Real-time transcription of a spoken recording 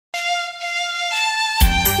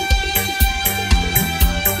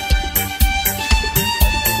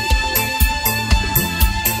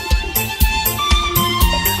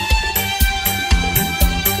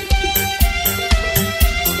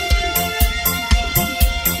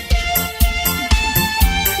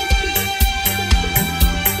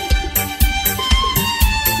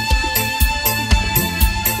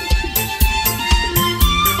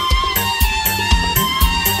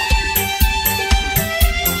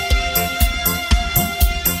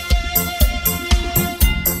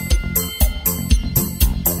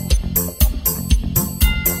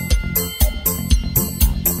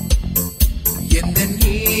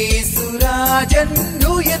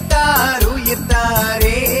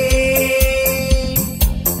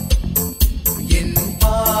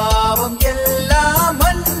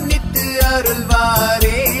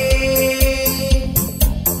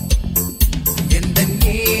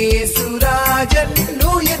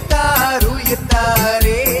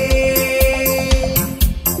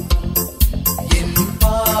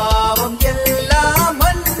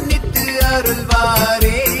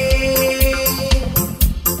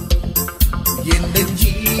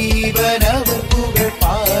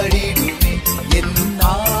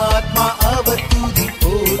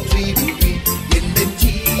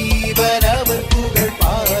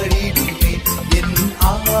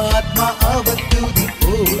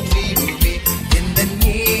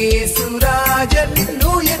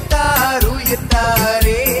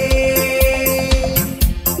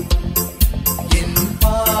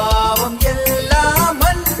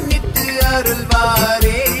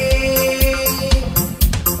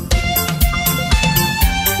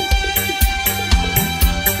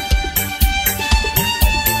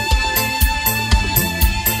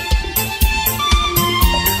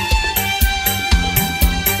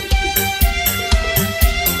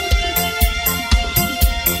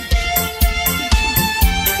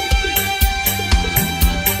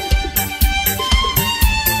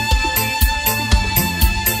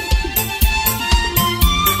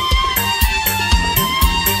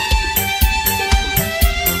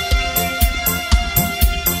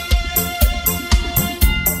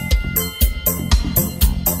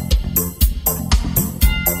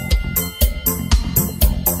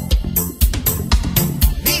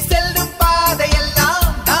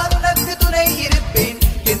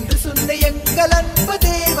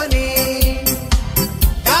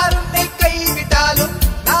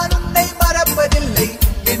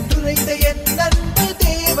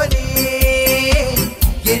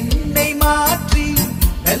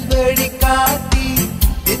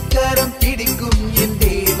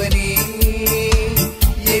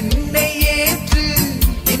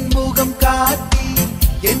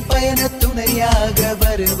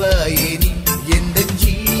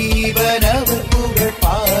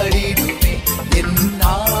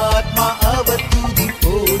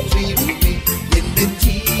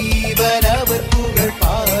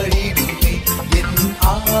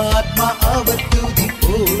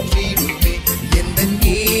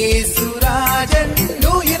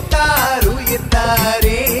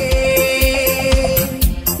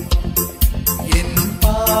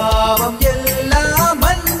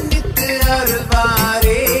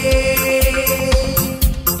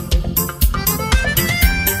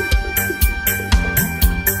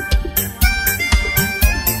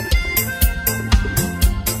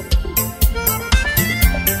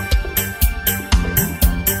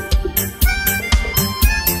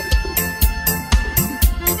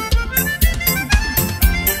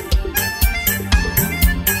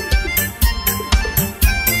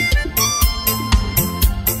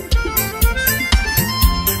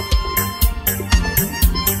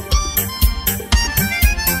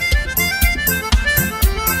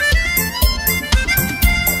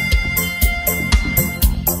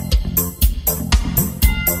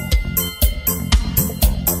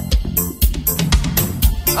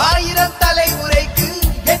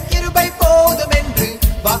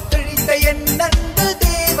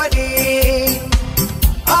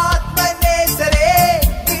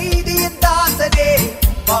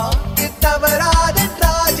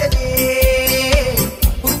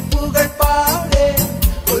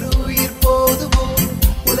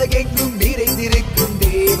வாழ்ந்திருக்கும்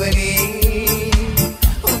தேவனே,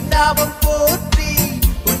 உன் நாமம் போற்றி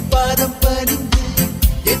உன் பாதம் பணிந்து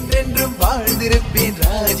என்றென்றும் வாழ்ந்திருப்பேன்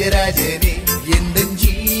ராஜராஜனே. எந்த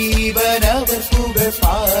ஜீவன் அவர் புகழ்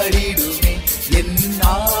பாடிடுமே, என்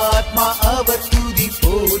ஆத்மா அவர் துதி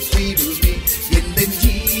போற்றிடுமே. எந்த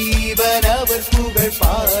ஜீவன் அவர் புகழ்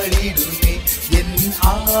பாடிடுமே, என்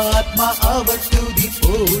ஆத்மா அவர் துதி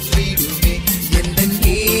போற்றிடுமே. எந்த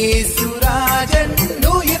இயேசுராஜன்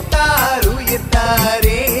உயிர்த்தார்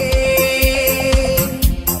உயிர்த்தாரே,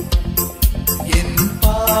 என்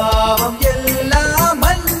பாவம் எல்லாம்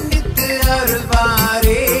மன்னித்து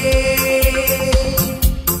அருள்வாரே.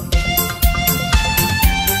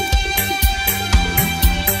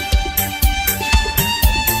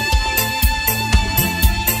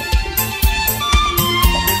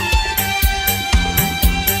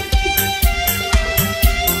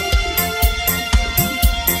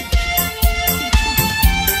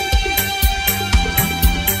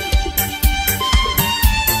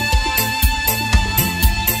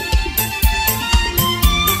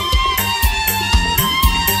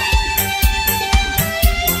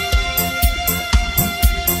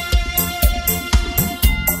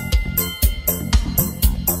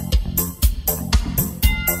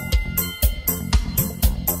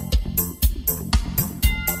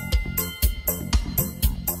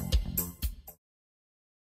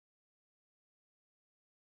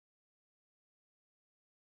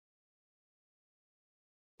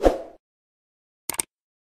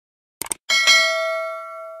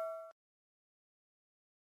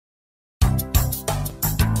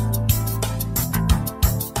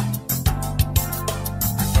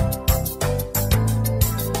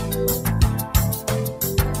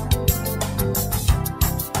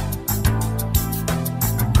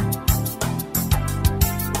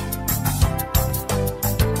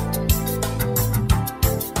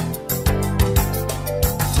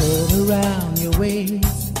 Around your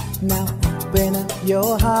ways, now open up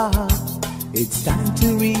your heart. It's time to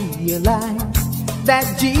realize that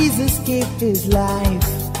Jesus gave his life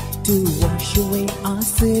to wash away our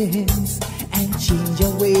sins and change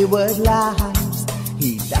our wayward lives.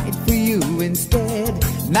 He died for you instead,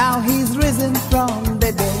 now he's risen from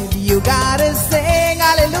the dead. You gotta sing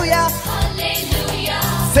hallelujah, hallelujah,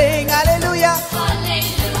 sing hallelujah,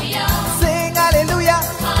 hallelujah, sing hallelujah,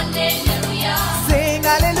 hallelujah, sing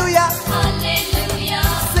hallelujah, hallelujah,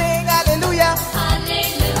 sing hallelujah,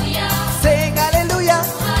 hallelujah, sing hallelujah,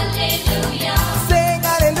 hallelujah, sing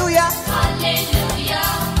hallelujah, hallelujah.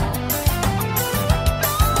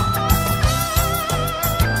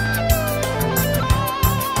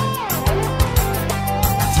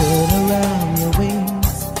 Turn around your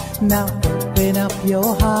wings, now open up your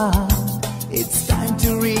heart. It's time to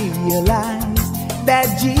realize that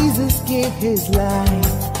Jesus gave his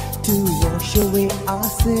life to wash away our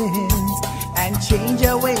sins and change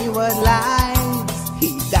our wayward lives. He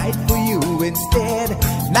died for you instead,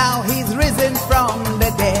 now he's risen from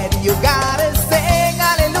the dead. You gotta sing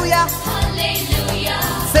hallelujah, hallelujah,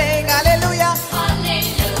 sing hallelujah,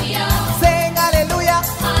 hallelujah, sing hallelujah,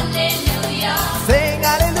 hallelujah, sing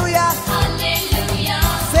hallelujah, hallelujah,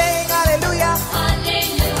 sing hallelujah,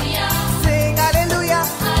 hallelujah, sing hallelujah,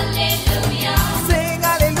 hallelujah, sing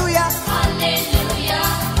hallelujah, hallelujah.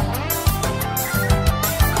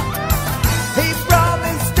 He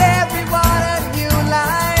promised everyone a new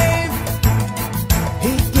life.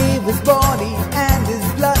 He gave his body and his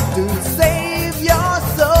blood to save your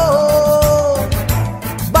soul.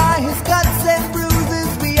 By his cuts and bruises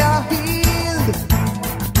we are healed.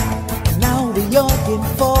 Now we all can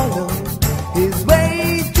follow his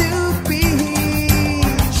way to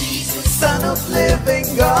peace. Jesus, Son of living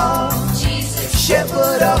God, Jesus,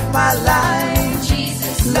 Shepherd of my life,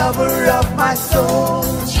 Jesus, Lover of my soul,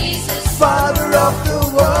 Jesus, Father of the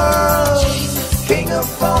world, Jesus, King of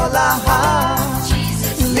all our hearts,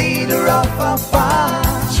 Jesus, Leader of our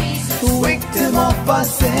path, Jesus, Victim of our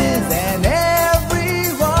sins and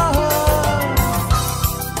everyone.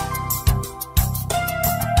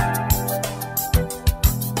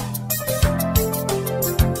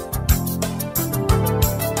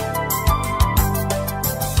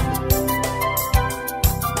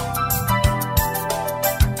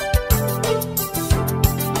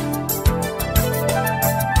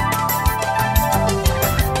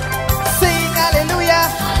 Sing hallelujah,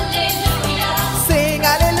 hallelujah, sing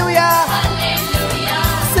hallelujah, hallelujah,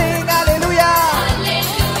 sing hallelujah,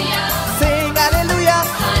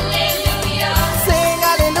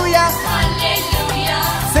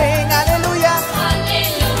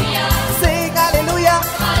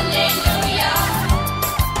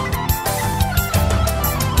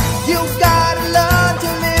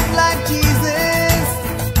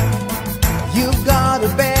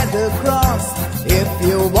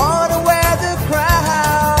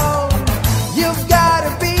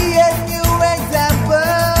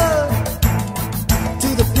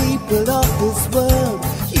 this world,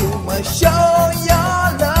 you must show your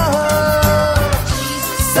love.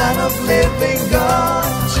 Son of living God,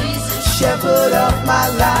 shepherd of my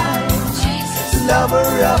life, lover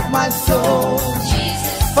of my soul,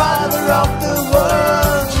 Father of the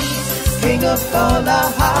world, King of all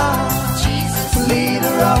our hearts,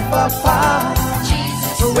 leader of our path,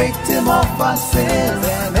 victim of our sins,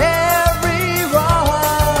 and everyone.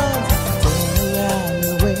 Turn around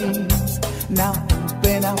your ways, now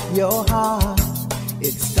open up your heart.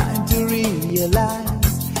 It's time to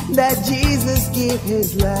realize that Jesus gave his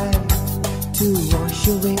life to wash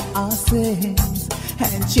away our sins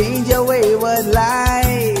and change our wayward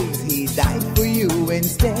lives. He died for you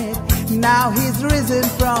instead. Now he's risen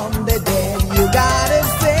from the dead. You gotta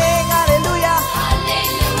sing hallelujah,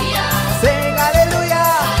 hallelujah. Sing hallelujah,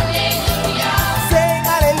 hallelujah. Sing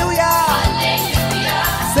hallelujah, hallelujah.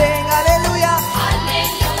 Sing hallelujah,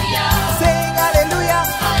 hallelujah. Sing hallelujah,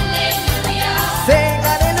 hallelujah. Sing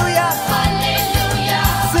hallelujah, hallelujah.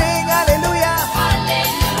 Sing hallelujah,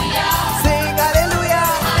 hallelujah. Sing hallelujah,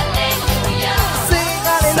 hallelujah. Sing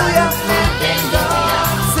hallelujah,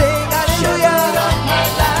 sing hallelujah.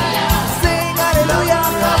 Sing hallelujah,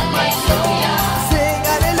 my soul. Sing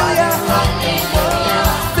hallelujah, hallelujah.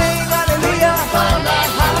 Sing hallelujah,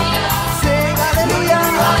 hallelujah. Sing hallelujah,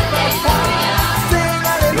 hallelujah. Sing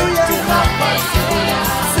hallelujah,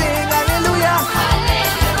 hallelujah. Sing hallelujah,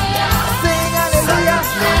 hallelujah. Sing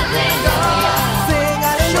hallelujah, hallelujah. Sing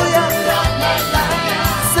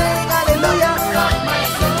hallelujah, hallelujah. Sing hallelujah,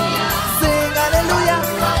 hallelujah. Sing hallelujah,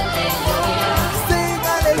 hallelujah.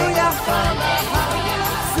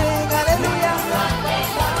 Sing hallelujah,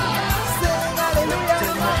 hallelujah. Sing hallelujah,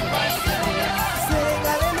 sing hallelujah, sing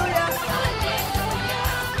hallelujah.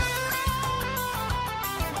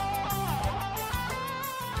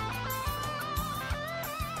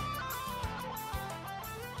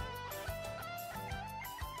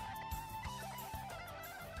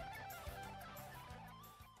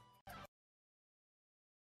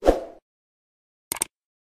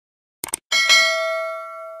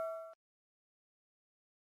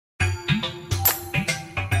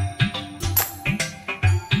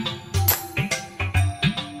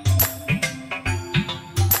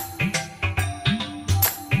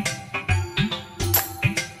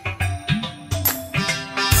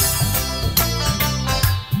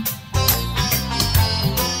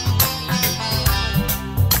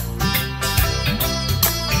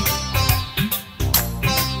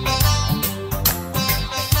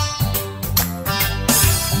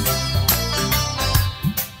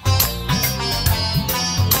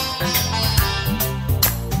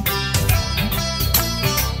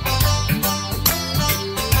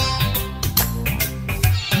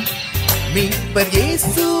 மீட்பர்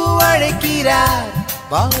இயேசு அழைக்கிறார்,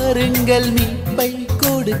 வாருங்கள் மீட்பை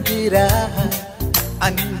கொடுக்கிறார்.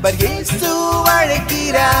 அன்பர் இயேசு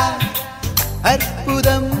அழைக்கிறார்,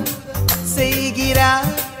 அற்புதம்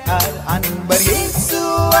செய்கிறார். அன்பர் இயேசு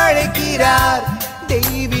அழைக்கிறார்,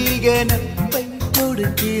 தெய்வீக நட்பை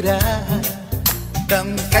கொடுக்கிறார்.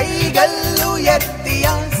 தம் கைகள் உயர்த்தி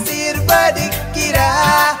ஆசீர்வதிக்கிறார்.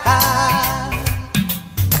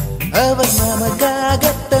 அவர் நமக்காக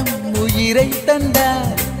தம் உயிரை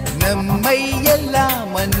தந்தார், நம்மை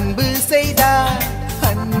எல்லாம் அன்பு செய்தார்.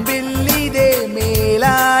 அன்பில் இதே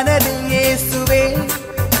மேலானது இயேசுவே,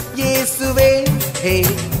 இயேசுவே. ஹே,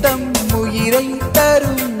 தம் உயிரை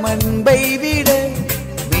தரும் அன்பை விட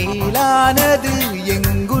மேலானது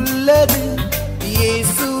எங்குள்ளது?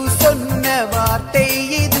 இயேசு சொன்ன வார்த்தை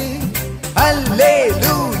இது.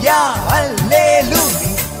 அல்லேலூயா, அல்லேலூயா.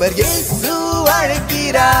 இயேசு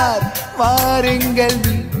அழைக்கிறார், வாருங்கள்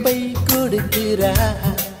மீட்பை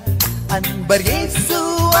கொடுக்கிறார். அன்பர் இயேசு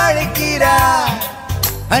அழைக்கிறார்,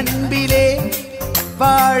 அன்பிலே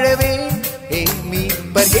வாழவே.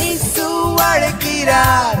 மீட்பர் இயேசு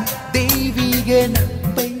அழைக்கிறார், தெய்வீக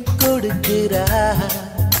நட்பை கொடுக்கிறார்.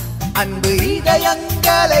 அன்பு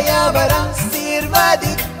இதயங்களை அவர் ஆசீர்வதிக்கிறார்.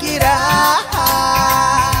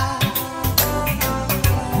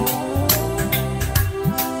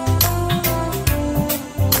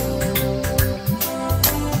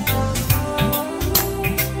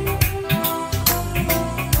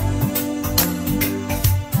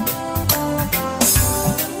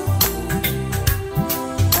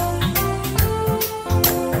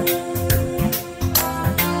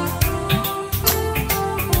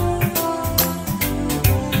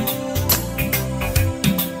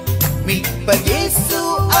 மீட்பர் இயேசு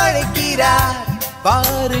அழைக்கிறார்,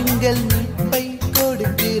 வாருங்கள் மீட்பை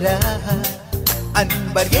கொடுக்கிறார்.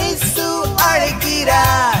 அன்பர் இயேசு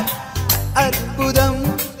அழைக்கிறார், அற்புதம்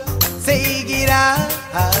செய்கிறார்.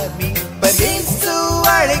 மீட்பர் இயேசு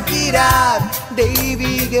அழைக்கிறார்,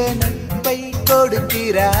 தெய்வீக நட்பை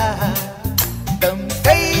கொடுக்கிறார். தம்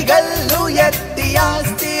கைகள் உயர்த்தி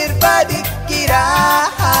ஆசீர்வதிக்கிறார்.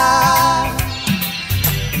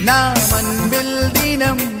 நாம் அன்பில்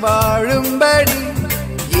தினம் வாழும்படி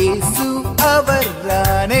இயேசு அவர்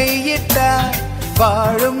ஆணையிட்டார்.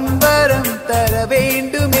 வாழும் வரம் தர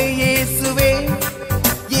வேண்டுமே இயேசுவே,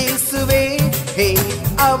 இயேசுவே.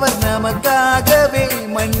 அவர் நமக்காகவே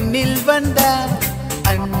மண்ணில் வந்தார்,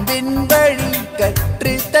 அன்பின் வழி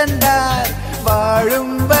கற்று தந்தார்.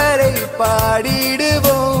 வாழும் வரை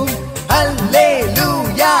பாடிடுவோம்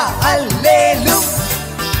அல்லேலூயா அல்லேலூயா.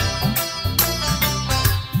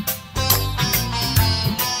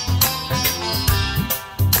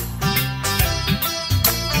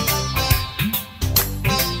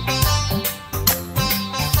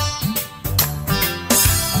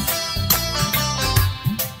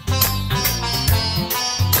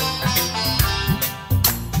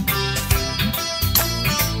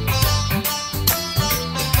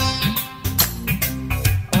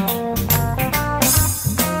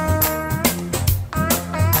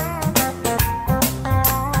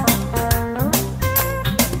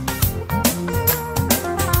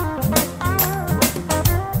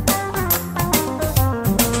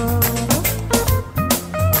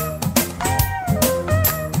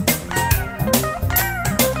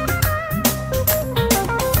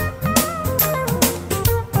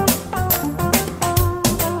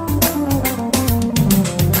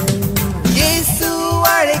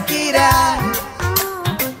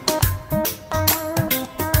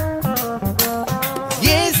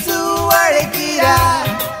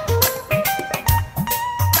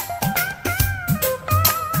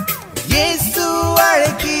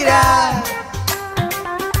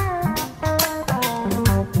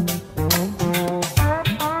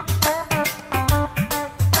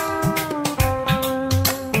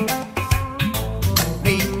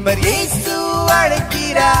 இயேசு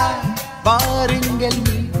அழைக்கிறார், பாருங்கள்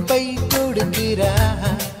மீட்பை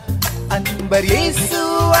கொடுக்கிறார். அன்பர் இயேசு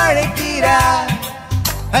அழைக்கிறார்,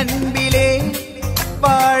 அன்பிலே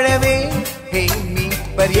வாழவே.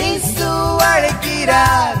 மீட்பர் இயேசு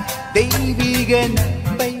அழைக்கிறார், தெய்வீக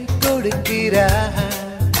நட்பை கொடுக்கிறார்.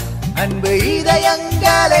 அன்பு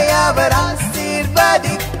இதயங்களை அவர்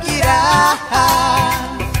ஆசீர்வதிக்கிறார்.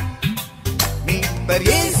 மீட்பர்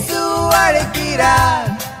இயேசு அழைக்கிறார்,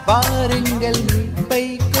 பாருங்கள் மீட்பை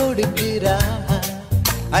கொடுக்கிறார்.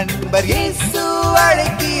 அன்பர் இயேசு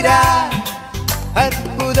அழைக்கிறார்,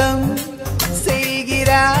 அற்புதம்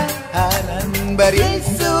செய்கிறார். அன்பர்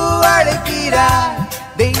இயேசு அழைக்கிறார்,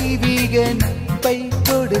 தெய்வீக நட்பை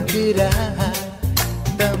கொடுக்கிறார்.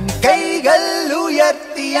 தம் கைகள்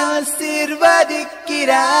உயர்த்தி ஆசீர்வதிக்கிறார்.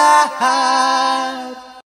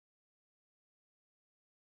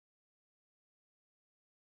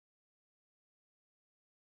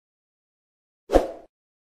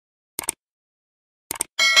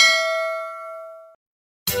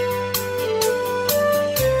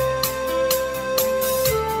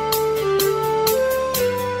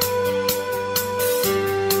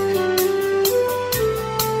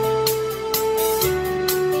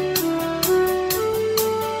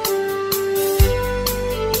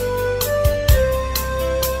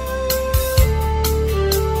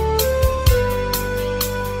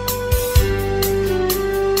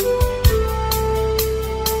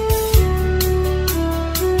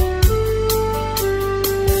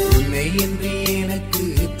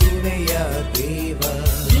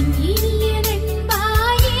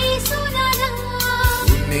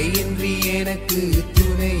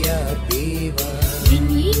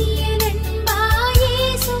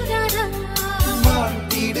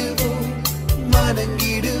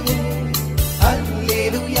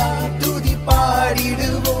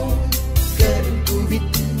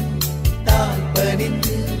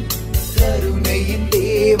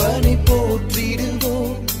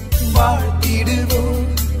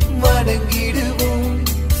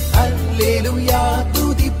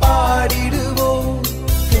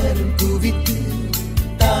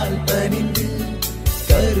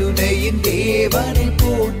 தேவனை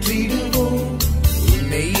போற்றிடுவோம்.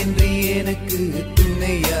 உன்னை இன்றி எனக்கு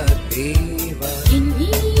துணையா தேவா.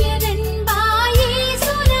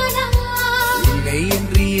 உன்னை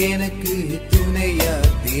இன்றி எனக்கு துணையா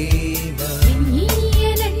தேவா.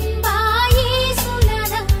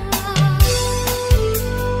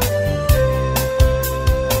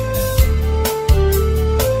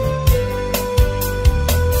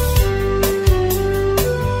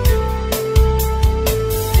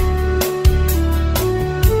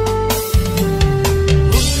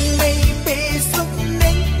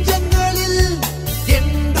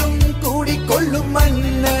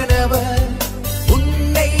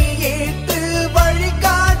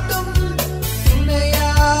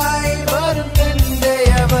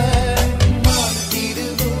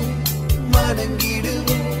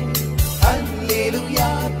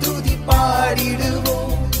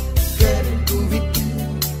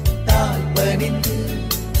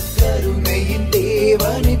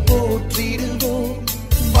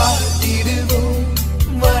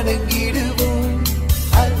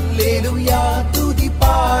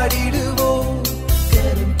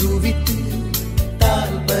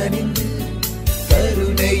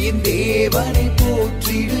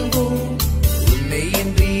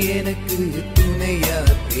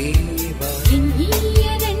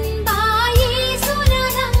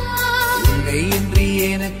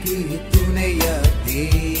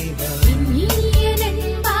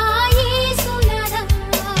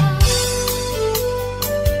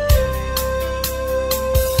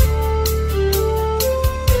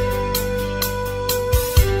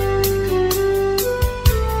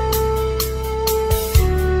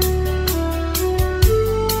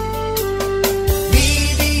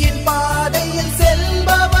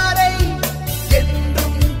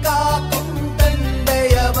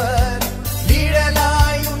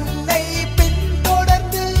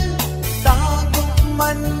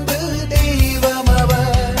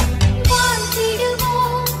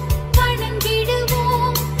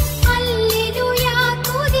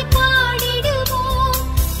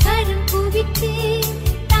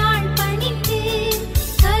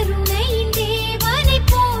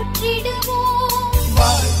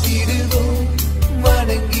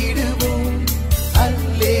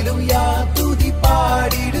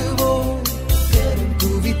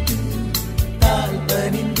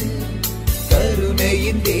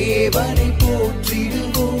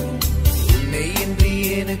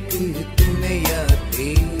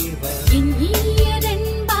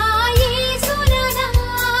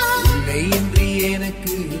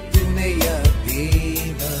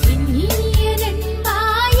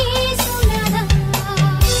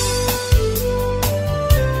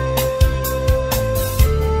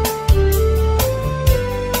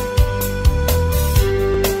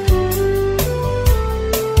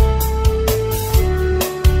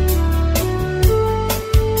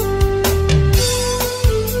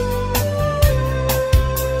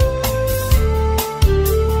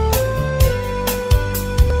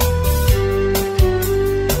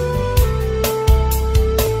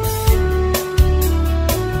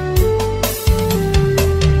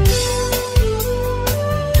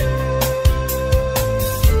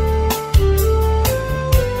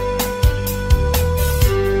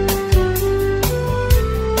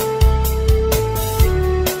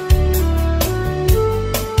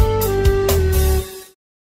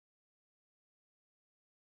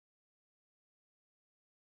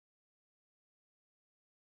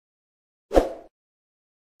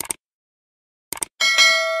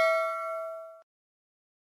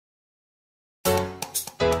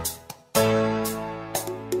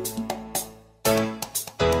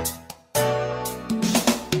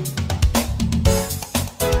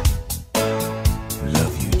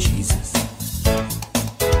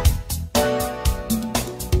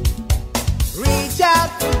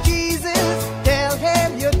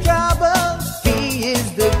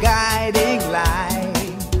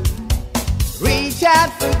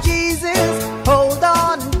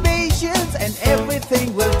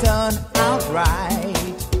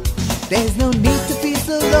 There's no need to be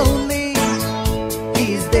so lonely.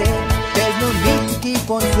 He's there. There's no need to keep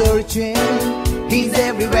on searching. He's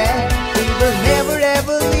everywhere. He will never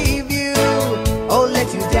ever leave you or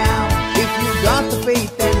let you down. If you got the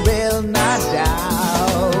faith and will not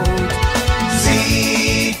doubt.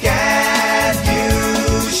 Seek and you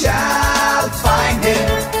shall find him.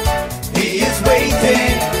 He is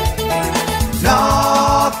waiting.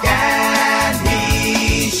 Knock and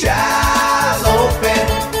he shall open.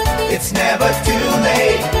 It's never too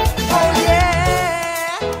late. Oh yeah.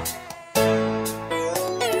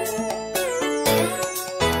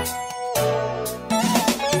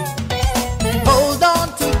 Hold on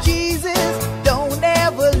to Jesus. Don't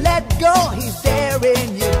ever let go. He's there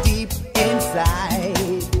in you deep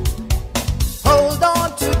inside. Hold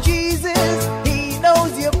on to Jesus. He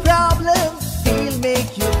knows your problems. He'll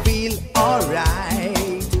make you feel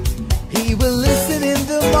alright. He will listen in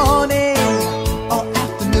the morning or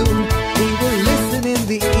afternoon. He will listen in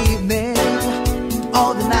the evening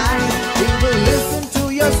or the night. He will listen to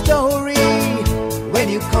your story when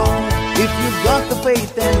you call. If you've got the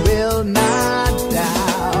faith and will not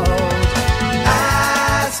doubt.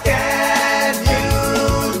 Ask and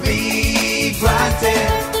you'll be granted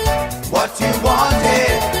what you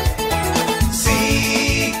wanted.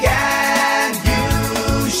 Seek and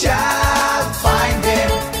you shall find him.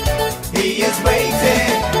 He is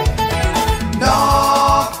waiting.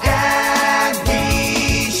 Knock and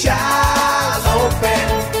he shall open.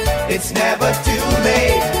 It's never too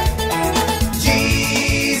late.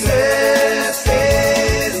 Jesus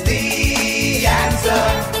is the answer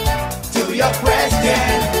to your question.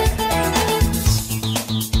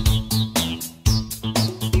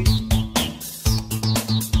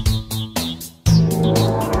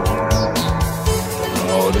 The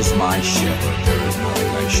Lord is my shepherd, there is nothing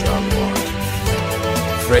I shall want.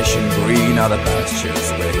 Fresh and green are the pastures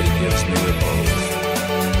where he gives me repose.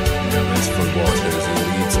 In the restful waters he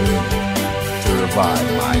leads me to revive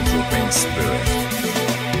my drooping spirit.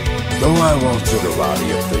 Though I walk through the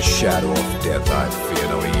valley of the shadow of death, I fear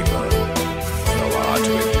no evil, for thou art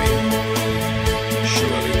with me.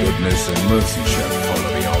 Surely goodness and mercy shall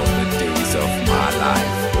follow me all the days of my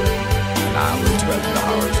life.